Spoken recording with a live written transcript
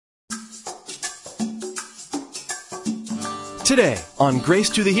Today on Grace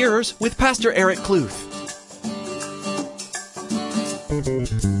to the Hearers with Pastor Eric Kluth.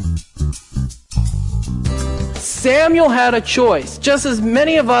 Samuel had a choice, just as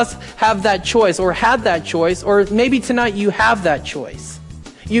many of us have that choice, or had that choice, or maybe tonight you have that choice.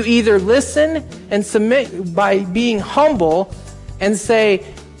 You either listen and submit by being humble and say,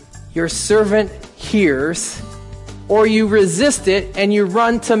 your servant hears, or you resist it and you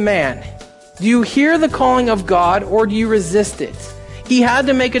run to man. Do you hear the calling of God, or do you resist it? He had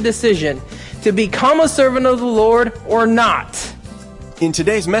to make a decision to become a servant of the Lord or not. In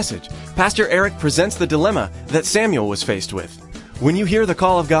today's message, Pastor Eric presents the dilemma that Samuel was faced with. When you hear the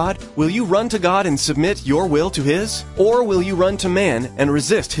call of God, will you run to God and submit your will to His? Or will you run to man and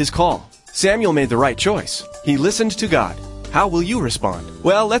resist His call? Samuel made the right choice. He listened to God. How will you respond?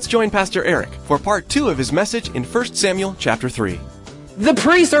 Well, let's join Pastor Eric for part 2 of his message in 1 Samuel chapter 3. The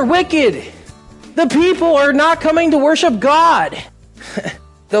priests are wicked. The people are not coming to worship God.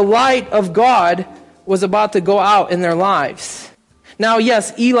 The light of God was about to go out in their lives. Now,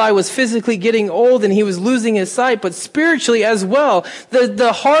 yes, Eli was physically getting old and he was losing his sight, but spiritually as well,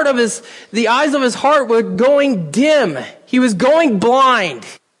 the eyes of his heart were going dim. He was going blind.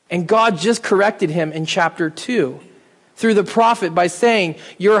 And God just corrected him in chapter 2 through the prophet by saying,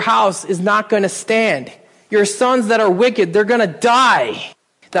 your house is not going to stand. Your sons that are wicked, they're going to die.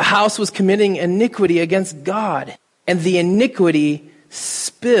 The house was committing iniquity against God, and the iniquity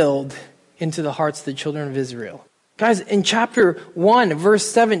spilled into the hearts of the children of Israel. Guys, in chapter 1, verse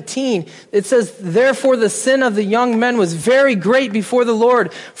 17, it says, therefore the sin of the young men was very great before the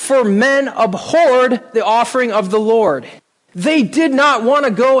Lord, for men abhorred the offering of the Lord. They did not want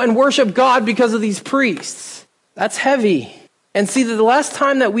to go and worship God because of these priests. That's heavy. And see, the less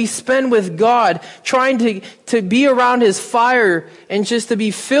time that we spend with God trying to be around His fire and just to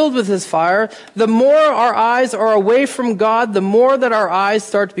be filled with His fire, the more our eyes are away from God, the more that our eyes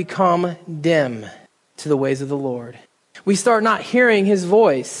start to become dim to the ways of the Lord. We start not hearing His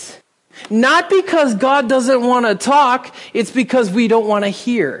voice. Not because God doesn't want to talk, it's because we don't want to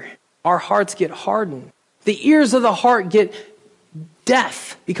hear. Our hearts get hardened. The ears of the heart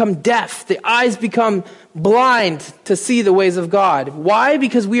become deaf. The eyes become blind to see the ways of God. Why?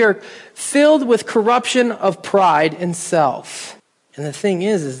 Because we are filled with corruption of pride and self. And the thing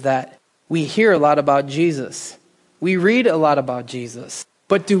is that we hear a lot about Jesus. We read a lot about Jesus.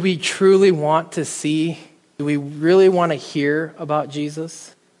 But do we truly want to see? Do we really want to hear about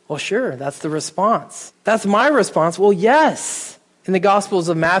Jesus? Well, sure, that's the response. That's my response. Well, yes. In the Gospels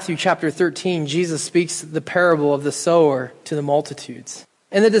of Matthew chapter 13, Jesus speaks the parable of the sower to the multitudes.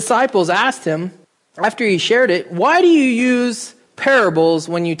 And the disciples asked him, after he shared it, why do you use parables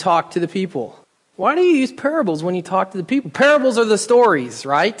when you talk to the people? Why do you use parables when you talk to the people? Parables are the stories,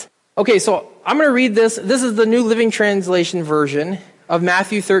 right? Okay, so I'm going to read this. This is the New Living Translation version of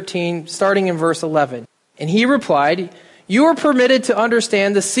Matthew 13, starting in verse 11. And he replied, you are permitted to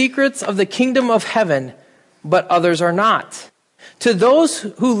understand the secrets of the kingdom of heaven, but others are not. To those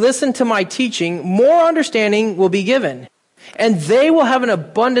who listen to my teaching, more understanding will be given, and they will have an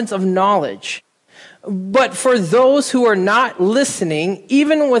abundance of knowledge. But for those who are not listening,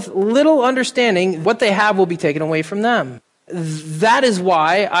 even with little understanding, what they have will be taken away from them. That is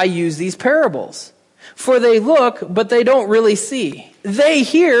why I use these parables. For they look, but they don't really see. They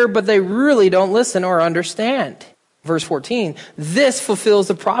hear, but they really don't listen or understand. Verse 14, this fulfills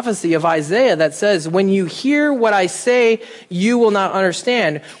the prophecy of Isaiah that says, when you hear what I say, you will not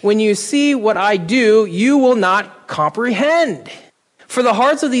understand. When you see what I do, you will not comprehend. For the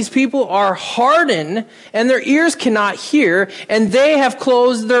hearts of these people are hardened, and their ears cannot hear, and they have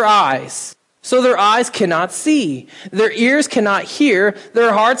closed their eyes. So their eyes cannot see, their ears cannot hear,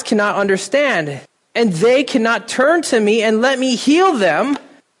 their hearts cannot understand. And they cannot turn to me and let me heal them.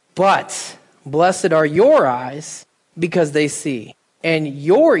 But blessed are your eyes, because they see, and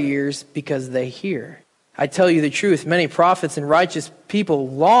your ears because they hear. I tell you the truth, many prophets and righteous people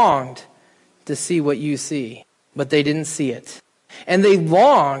longed to see what you see, but they didn't see it. And they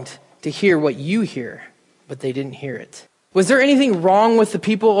longed to hear what you hear, but they didn't hear it. Was there anything wrong with the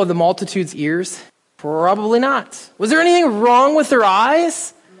people of the multitude's ears? Probably not. Was there anything wrong with their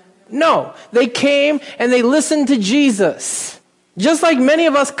eyes? No. They came and they listened to Jesus. Just like many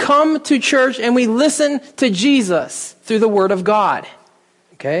of us come to church and we listen to Jesus through the Word of God.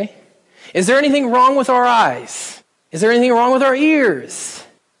 Okay? Is there anything wrong with our eyes? Is there anything wrong with our ears?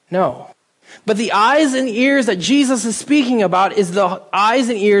 No. But the eyes and ears that Jesus is speaking about is the eyes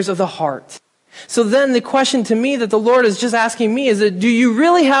and ears of the heart. So then the question to me that the Lord is just asking me is that, do you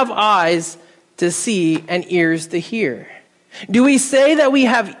really have eyes to see and ears to hear? Do we say that we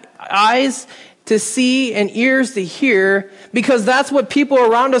have eyes to see and ears to hear, because that's what people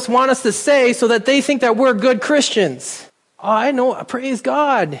around us want us to say so that they think that we're good Christians. Oh, I know, praise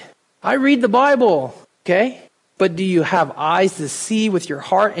God. I read the Bible, okay? But do you have eyes to see with your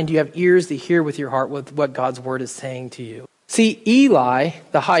heart, and do you have ears to hear with your heart what God's word is saying to you? See, Eli,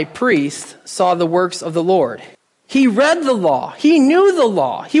 the high priest, saw the works of the Lord. He read the law. He knew the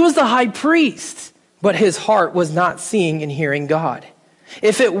law. He was the high priest. But his heart was not seeing and hearing God.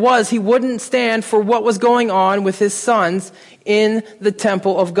 If it was, he wouldn't stand for what was going on with his sons in the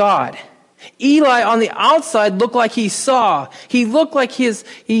temple of God. Eli on the outside looked like he saw. He looked like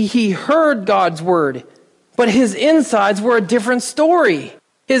he heard God's word. But his insides were a different story.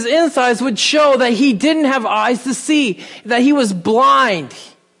 His insides would show that he didn't have eyes to see, that he was blind,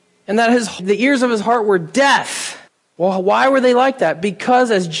 and that the ears of his heart were deaf. Well, why were they like that? Because,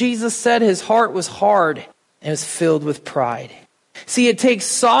 as Jesus said, his heart was hard and was filled with pride. See, it takes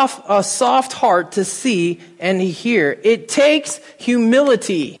a soft heart to see and to hear. It takes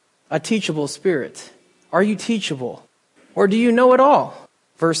humility, a teachable spirit. Are you teachable? Or do you know it all?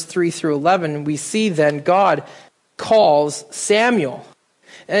 Verse 3 through 11, we see then God calls Samuel.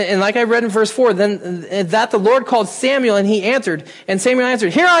 And like I read in verse 4, then that the Lord called Samuel, and he answered. And Samuel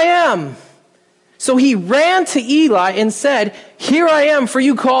answered, "Here I am." So he ran to Eli and said, "Here I am, for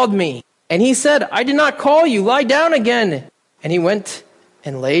you called me." And he said, "I did not call you. Lie down again." And he went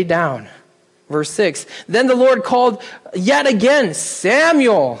and lay down. Verse 6, then the Lord called yet again,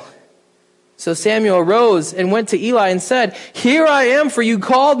 "Samuel." So Samuel arose and went to Eli and said, "Here I am, for you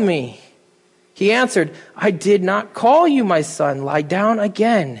called me." He answered, "I did not call you, my son. Lie down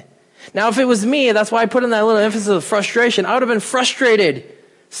again." Now, if it was me, that's why I put in that little emphasis of frustration. I would have been frustrated.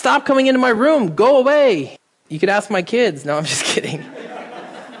 Stop coming into my room. Go away. You could ask my kids. No, I'm just kidding.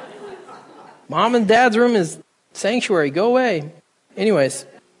 Mom and dad's room is sanctuary. Go away. Anyways,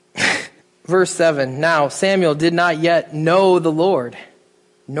 verse 7. Now Samuel did not yet know the Lord,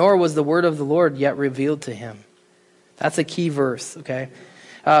 nor was the word of the Lord yet revealed to him. That's a key verse, okay?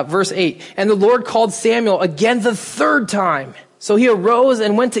 Verse 8. And the Lord called Samuel again the third time. So he arose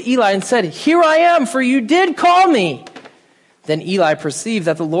and went to Eli and said, "Here I am, for you did call me." Then Eli perceived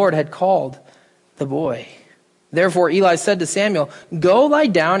that the Lord had called the boy. Therefore Eli said to Samuel, "Go lie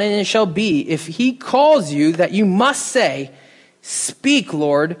down, and it shall be, if he calls you, that you must say, 'Speak,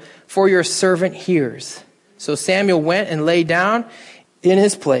 Lord, for your servant hears.'" So Samuel went and lay down in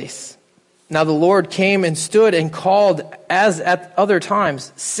his place. Now the Lord came and stood and called as at other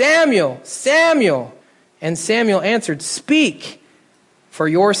times, "Samuel, Samuel." And Samuel answered, "Speak, for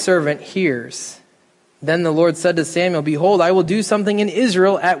your servant hears." Then the Lord said to Samuel, "Behold, I will do something in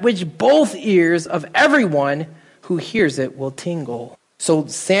Israel at which both ears of everyone who hears it will tingle." So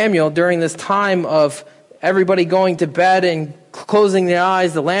Samuel, during this time of everybody going to bed and closing their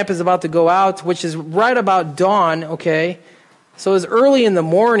eyes, the lamp is about to go out, which is right about dawn, okay? So it's early in the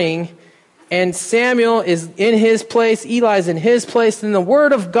morning, and Samuel is in his place, Eli is in his place, and the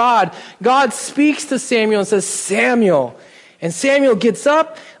word of God speaks to Samuel and says, "Samuel." And Samuel gets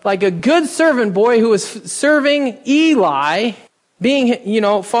up like a good servant boy who was serving Eli,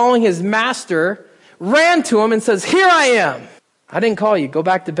 following his master, ran to him and says, "Here I am. I didn't call you. Go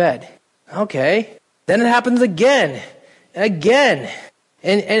back to bed." Okay. Then it happens again. And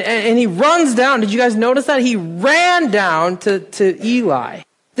he runs down. Did you guys notice that? He ran down to Eli.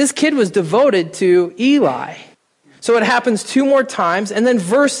 This kid was devoted to Eli. So it happens 2 more times, and then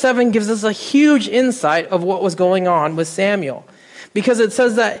verse 7 gives us a huge insight of what was going on with Samuel. Because it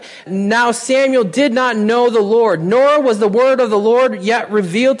says that now Samuel did not know the Lord, nor was the word of the Lord yet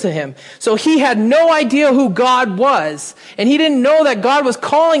revealed to him. So he had no idea who God was, and he didn't know that God was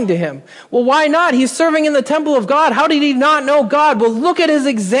calling to him. Well, why not? He's serving in the temple of God. How did he not know God? Well, look at his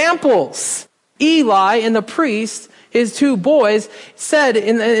examples. Eli and the priest, his 2 boys, said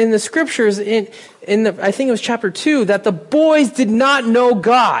in the scriptures, I think it was chapter 2, that the boys did not know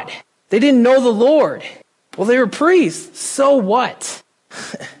God. They didn't know the Lord. Well, they were priests. So what?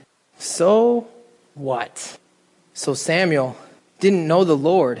 So what? So Samuel didn't know the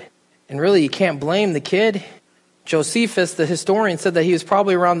Lord. And really, you can't blame the kid. Josephus, the historian, said that he was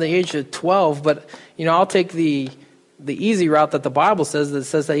probably around the age of 12. But, I'll take the easy route that the Bible says, that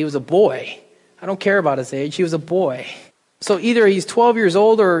says that he was a boy. I don't care about his age. He was a boy. So either he's 12 years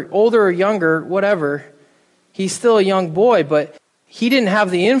old or older or younger, whatever. He's still a young boy, but he didn't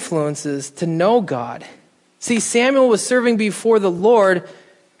have the influences to know God. See, Samuel was serving the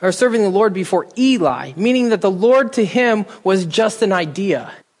Lord before Eli, meaning that the Lord to him was just an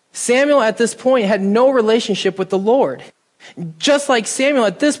idea. Samuel at this point had no relationship with the Lord. Just like Samuel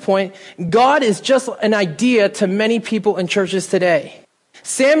at this point, God is just an idea to many people in churches today.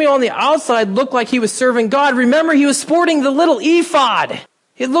 Samuel on the outside looked like he was serving God. Remember, he was sporting the little ephod.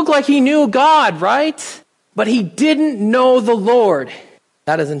 It looked like he knew God, right? But he didn't know the Lord.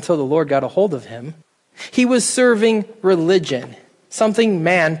 That is until the Lord got a hold of him. He was serving religion, something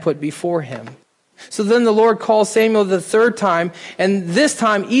man put before him. So then the Lord calls Samuel the third time, and this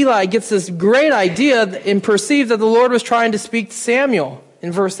time Eli gets this great idea and perceived that the Lord was trying to speak to Samuel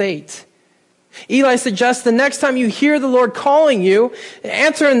in verse 8. Eli suggests the next time you hear the Lord calling you,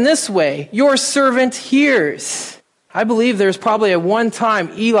 answer in this way, your servant hears. I believe there's probably at one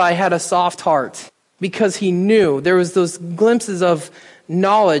time Eli had a soft heart because he knew there was those glimpses of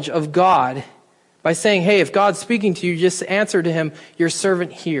knowledge of God by saying, hey, if God's speaking to you, just answer to him, your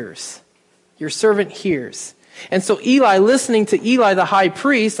servant hears. Your servant hears. And so Eli, listening to Eli the high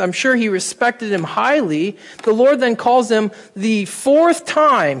priest, I'm sure he respected him highly. The Lord then calls him the fourth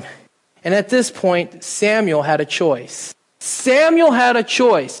time. And at this point, Samuel had a choice. Samuel had a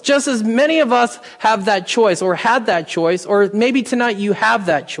choice, just as many of us have that choice or had that choice, or maybe tonight you have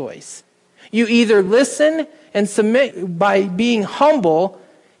that choice. You either listen and submit by being humble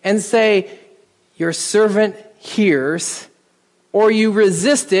and say, your servant hears, or you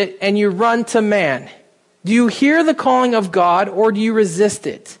resist it and you run to man. Do you hear the calling of God or do you resist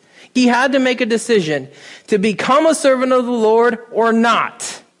it? He had to make a decision to become a servant of the Lord or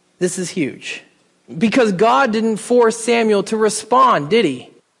not. This is huge. Because God didn't force Samuel to respond, did he?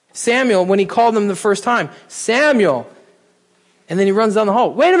 Samuel, when he called him the first time, Samuel. And then he runs down the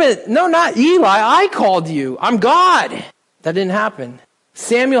hall. Wait a minute. No, not Eli. I called you. I'm God. That didn't happen.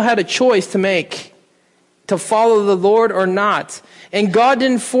 Samuel had a choice to make, to follow the Lord or not. And God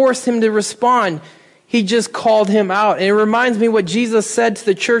didn't force him to respond. He just called him out. And it reminds me what Jesus said to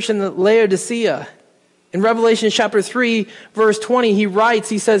the church in the Laodicea. In Revelation chapter 3, verse 20, he writes,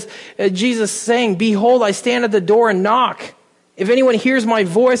 he says, Jesus saying, behold, I stand at the door and knock. If anyone hears my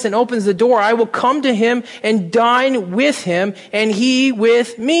voice and opens the door, I will come to him and dine with him and he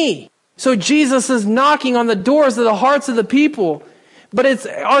with me. So Jesus is knocking on the doors of the hearts of the people. But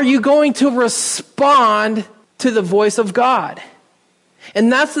are you going to respond to the voice of God?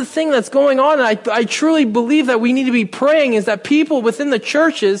 And that's the thing that's going on. And I truly believe that we need to be praying is that people within the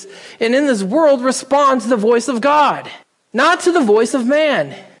churches and in this world respond to the voice of God, not to the voice of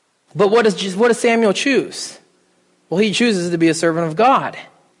man. But what does Samuel choose? Well, he chooses to be a servant of God.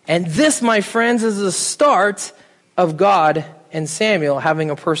 And this, my friends, is the start of God and Samuel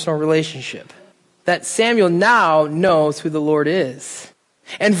having a personal relationship. That Samuel now knows who the Lord is.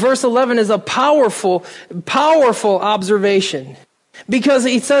 And verse 11 is a powerful, powerful observation. Because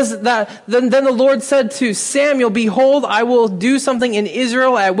he says that, then the Lord said to Samuel, behold, I will do something in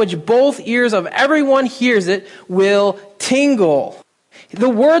Israel at which both ears of everyone hears it will tingle. The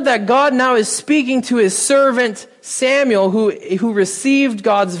word that God now is speaking to his servant Samuel, who received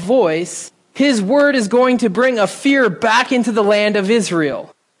God's voice, his word is going to bring a fear back into the land of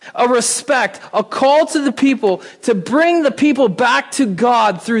Israel. A respect, a call to the people to bring the people back to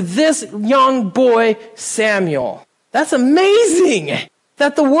God through this young boy, Samuel. That's amazing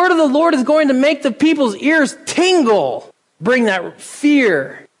that the word of the Lord is going to make the people's ears tingle. Bring that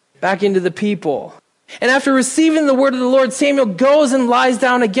fear back into the people. And after receiving the word of the Lord, Samuel goes and lies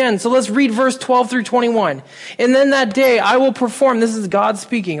down again. So let's read verse 12 through 21. And then that day I will perform, this is God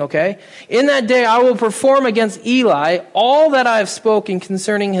speaking, okay? In that day I will perform against Eli all that I have spoken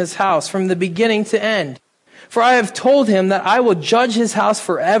concerning his house from the beginning to end. For I have told him that I will judge his house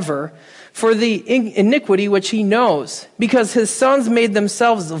forever for the iniquity which he knows, because his sons made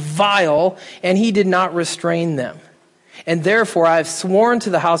themselves vile, and he did not restrain them. And therefore I have sworn to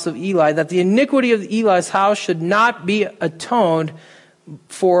the house of Eli that the iniquity of Eli's house should not be atoned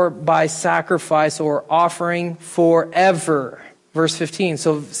for by sacrifice or offering forever. Verse 15,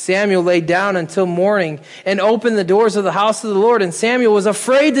 so Samuel lay down until morning and opened the doors of the house of the Lord, and Samuel was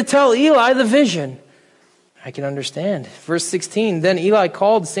afraid to tell Eli the vision. I can understand. Verse 16, then Eli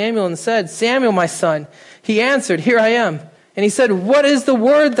called Samuel and said, Samuel, my son. He answered, here I am. And he said, what is the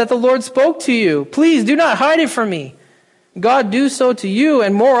word that the Lord spoke to you? Please do not hide it from me. God do so to you,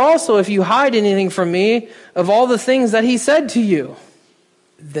 and more also if you hide anything from me of all the things that he said to you.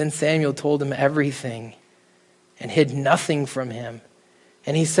 Then Samuel told him everything and hid nothing from him.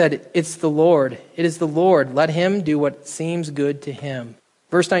 And he said, it's the Lord. It is the Lord. Let him do what seems good to him.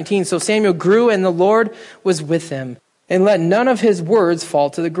 Verse 19, so Samuel grew and the Lord was with him, and let none of his words fall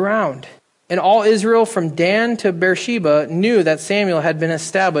to the ground. And all Israel from Dan to Beersheba knew that Samuel had been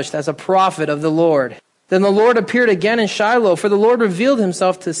established as a prophet of the Lord. Then the Lord appeared again in Shiloh, for the Lord revealed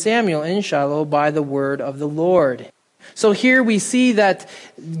himself to Samuel in Shiloh by the word of the Lord. So here we see that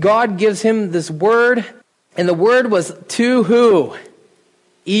God gives him this word, and the word was to who?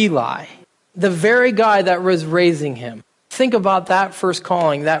 Eli, the very guy that was raising him. Think about that first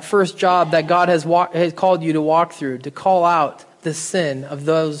calling, that first job that God has called you to walk through, to call out the sin of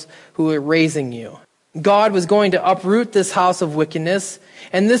those who are raising you. God was going to uproot this house of wickedness,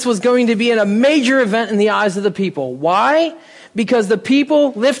 and this was going to be a major event in the eyes of the people. Why? Because the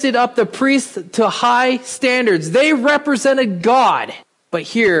people lifted up the priests to high standards. They represented God. But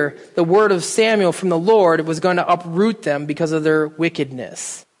here, the word of Samuel from the Lord was going to uproot them because of their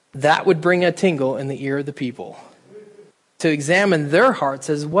wickedness. That would bring a tingle in the ear of the people, to examine their hearts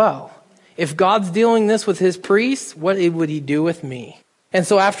as well. If God's dealing this with his priests, what would he do with me? And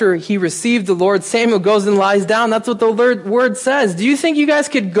so after he received the Lord, Samuel goes and lies down. That's what the word says. Do you think you guys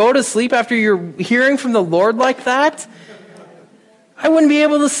could go to sleep after you're hearing from the Lord like that? I wouldn't be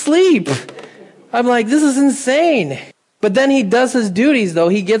able to sleep. I'm like, this is insane. But then he does his duties, though.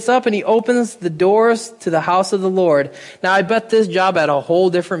 He gets up and he opens the doors to the house of the Lord. Now, I bet this job had a whole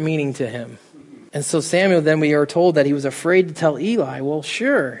different meaning to him. And so Samuel, then we are told that he was afraid to tell Eli. Well,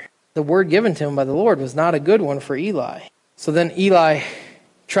 sure. The word given to him by the Lord was not a good one for Eli. So then Eli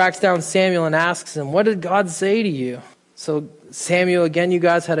tracks down Samuel and asks him, what did God say to you? So Samuel, again, you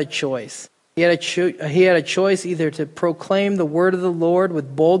guys had a choice. He had a choice either to proclaim the word of the Lord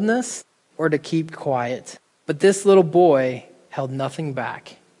with boldness or to keep quiet. But this little boy held nothing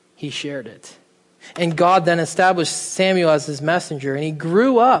back. He shared it. And God then established Samuel as his messenger, and he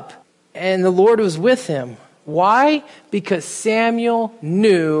grew up, and the Lord was with him. Why? Because Samuel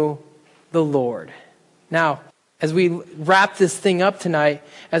knew the Lord. Now, as we wrap this thing up tonight,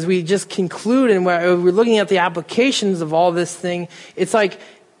 as we just conclude and we're looking at the applications of all this thing, it's like,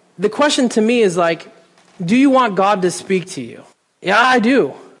 the question to me is like, do you want God to speak to you? Yeah, I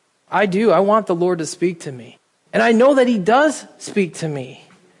do. I do. I want the Lord to speak to me. And I know that he does speak to me.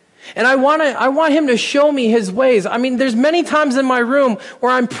 And I want him to show me his ways. I mean, there's many times in my room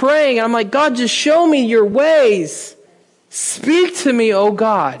where I'm praying and I'm like, God, just show me your ways. Speak to me, oh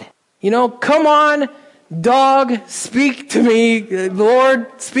God. Come on, dog, speak to me.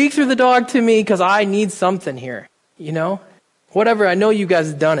 Lord, speak through the dog to me because I need something here. Whatever, I know you guys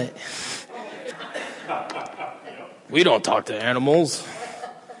have done it. We don't talk to animals.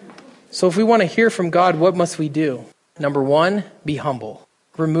 So if we want to hear from God, what must we do? Number 1, be humble.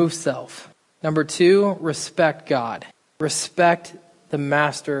 Remove self. Number 2, respect God. Respect the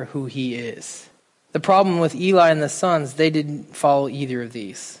master who he is. The problem with Eli and the sons, they didn't follow either of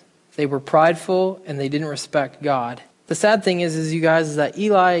these. They were prideful and they didn't respect God. The sad thing is you guys, is that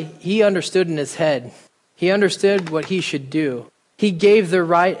Eli, he understood in his head. He understood what he should do. He gave the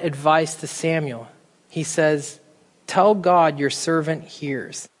right advice to Samuel. He says, tell God your servant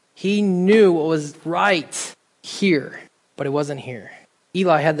hears. He knew what was right here, but it wasn't here.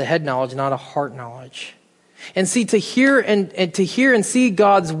 Eli had the head knowledge, not a heart knowledge. And see, to hear and see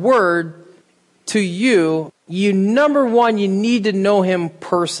God's word to you, number 1, you need to know him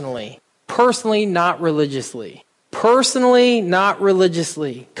personally. Personally, not religiously. Personally, not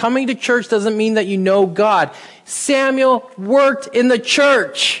religiously. Coming to church doesn't mean that you know God. Samuel worked in the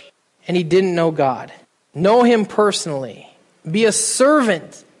church and he didn't know God. Know him personally. Be a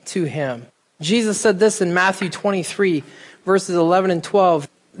servant to him. Jesus said this in Matthew 23, verses 11 and 12.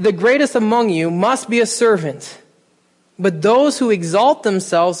 The greatest among you must be a servant, but those who exalt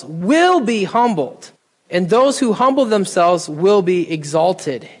themselves will be humbled, and those who humble themselves will be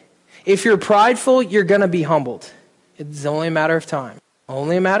exalted. If you're prideful, you're going to be humbled. It's only a matter of time.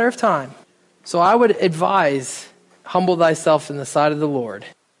 Only a matter of time. So I would advise, humble thyself in the sight of the Lord.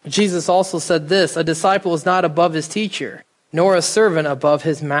 Jesus also said this, a disciple is not above his teacher, nor a servant above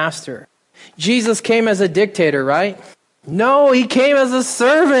his master. Jesus came as a dictator, right? No, he came as a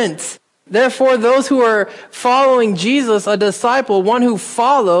servant. Therefore, those who are following Jesus, a disciple, one who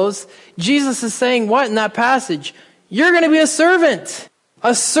follows, Jesus is saying what in that passage? You're going to be a servant.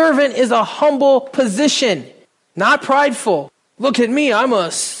 A servant is a humble position, not prideful. Look at me, I'm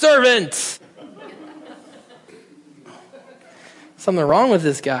a servant. Something wrong with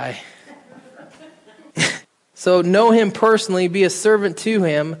this guy. So know him personally, be a servant to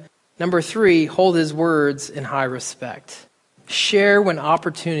him. Number 3, hold his words in high respect. Share when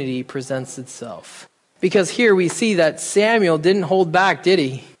opportunity presents itself. Because here we see that Samuel didn't hold back, did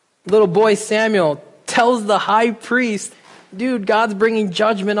he? Little boy Samuel tells the high priest, dude, God's bringing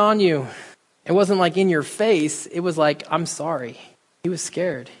judgment on you. It wasn't like in your face. It was like, I'm sorry. He was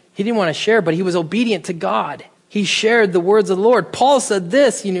scared. He didn't want to share, but he was obedient to God. He shared the words of the Lord. Paul said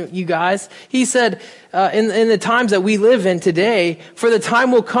this, you guys. He said, in the times that we live in today, for the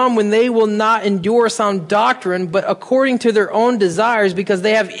time will come when they will not endure sound doctrine, but according to their own desires, because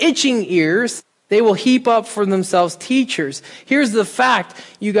they have itching ears, They will heap up for themselves teachers. Here's the fact,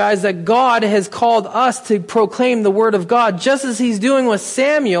 you guys, that God has called us to proclaim the word of God, just as he's doing with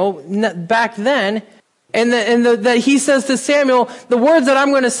Samuel back then. And that he says to Samuel, the words that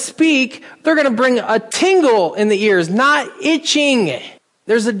I'm going to speak, they're going to bring a tingle in the ears, not itching.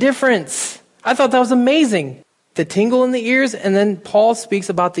 There's a difference. I thought that was amazing. The tingle in the ears, and then Paul speaks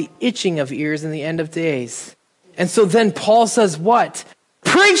about the itching of ears in the end of days. And so then Paul says what?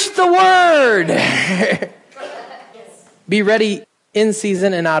 Preach the word! Be ready in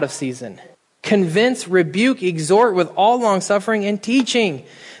season and out of season. Convince, rebuke, exhort with all long-suffering and teaching.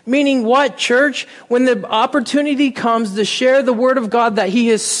 Meaning what, church? When the opportunity comes to share the word of God that he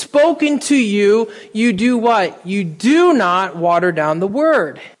has spoken to you, you do what? You do not water down the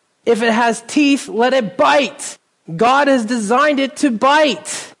word. If it has teeth, let it bite. God has designed it to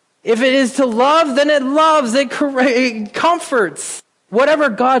bite. If it is to love, then it loves, it comforts. Whatever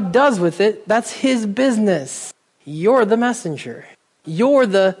God does with it, that's his business. You're the messenger. You're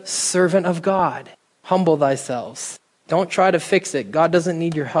the servant of God. Humble thyself. Don't try to fix it. God doesn't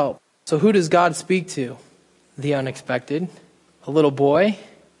need your help. So who does God speak to? The unexpected, a little boy,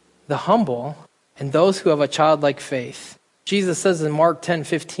 the humble, and those who have a childlike faith. Jesus says in Mark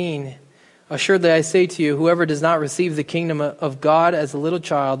 10:15, assuredly I say to you, whoever does not receive the kingdom of God as a little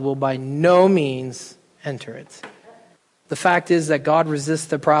child will by no means enter it. The fact is that God resists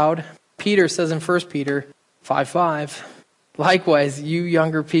the proud. Peter says in 1 Peter 5:5, likewise, you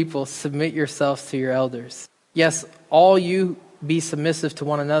younger people, submit yourselves to your elders. Yes, all you be submissive to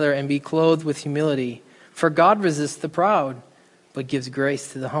one another and be clothed with humility. For God resists the proud, but gives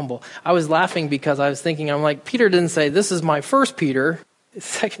grace to the humble. I was laughing because I was thinking, I'm like, Peter didn't say, this is my 1 Peter.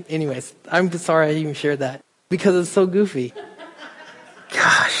 Second, anyways, I'm sorry I even shared that because it's so goofy.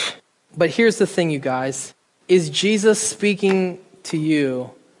 Gosh. But here's the thing, you guys. Is Jesus speaking to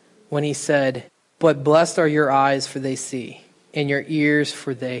you when he said, but blessed are your eyes for they see, and your ears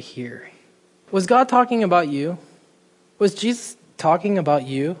for they hear? Was God talking about you? Was Jesus talking about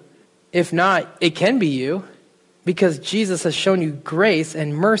you? If not, it can be you, because Jesus has shown you grace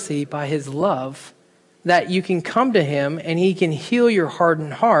and mercy by his love, that you can come to him and he can heal your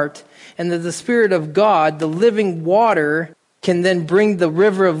hardened heart, and that the Spirit of God, the living water, can then bring the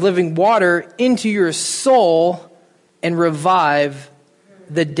river of living water into your soul and revive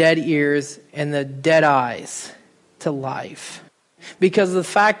the dead ears and the dead eyes to life. Because the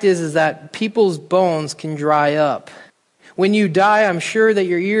fact is that people's bones can dry up. When you die, I'm sure that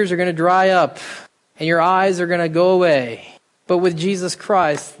your ears are going to dry up and your eyes are going to go away. But with Jesus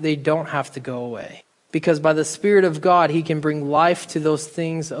Christ, they don't have to go away. Because by the Spirit of God, he can bring life to those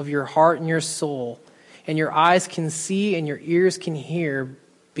things of your heart and your soul. And your eyes can see and your ears can hear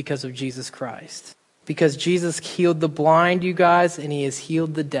because of Jesus Christ. Because Jesus healed the blind, you guys, and he has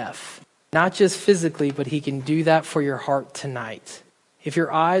healed the deaf. Not just physically, but he can do that for your heart tonight. If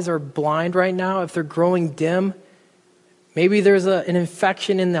your eyes are blind right now, if they're growing dim, maybe there's an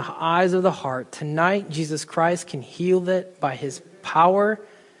infection in the eyes of the heart. Tonight, Jesus Christ can heal it by his power,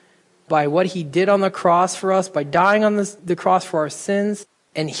 by what he did on the cross for us, by dying on the cross for our sins,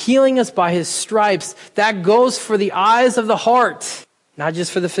 and healing us by his stripes. That goes for the eyes of the heart, not just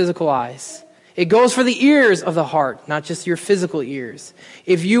for the physical eyes. It goes for the ears of the heart, not just your physical ears.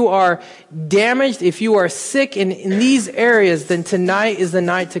 If you are damaged, if you are sick in these areas, then tonight is the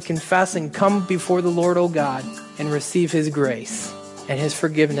night to confess and come before the Lord, oh God, and receive his grace and his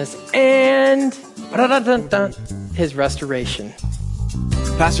forgiveness and his restoration.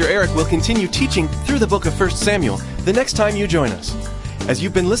 Pastor Eric will continue teaching through the book of 1 Samuel the next time you join us. As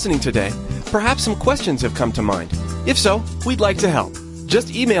you've been listening today, perhaps some questions have come to mind. If so, we'd like to help.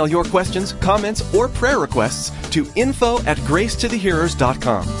 Just email your questions, comments, or prayer requests to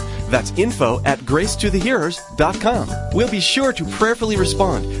info@gracetothehearers.com. That's info@gracetothehearers.com. We'll be sure to prayerfully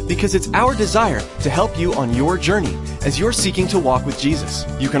respond because it's our desire to help you on your journey as you're seeking to walk with Jesus.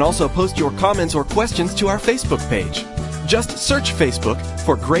 You can also post your comments or questions to our Facebook page. Just search Facebook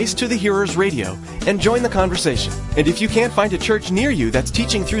for Grace to the Hearers Radio and join the conversation. And if you can't find a church near you that's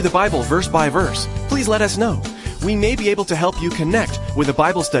teaching through the Bible verse by verse, please let us know. We may be able to help you connect with a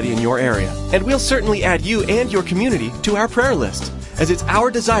Bible study in your area. And we'll certainly add you and your community to our prayer list, as it's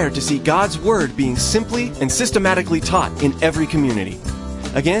our desire to see God's Word being simply and systematically taught in every community.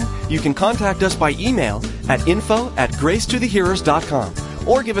 Again, you can contact us by email at info@gracetothehearers.com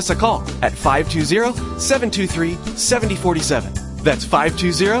or give us a call at 520-723-7047. That's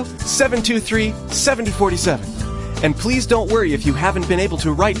 520-723-7047. And please don't worry if you haven't been able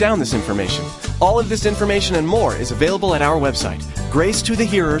to write down this information. All of this information and more is available at our website,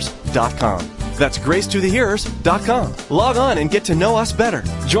 gracetothehearers.com. That's gracetothehearers.com. Log on and get to know us better.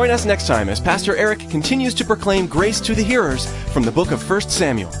 Join us next time as Pastor Eric continues to proclaim grace to the hearers from the book of 1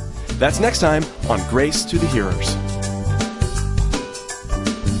 Samuel. That's next time on Grace to the Hearers.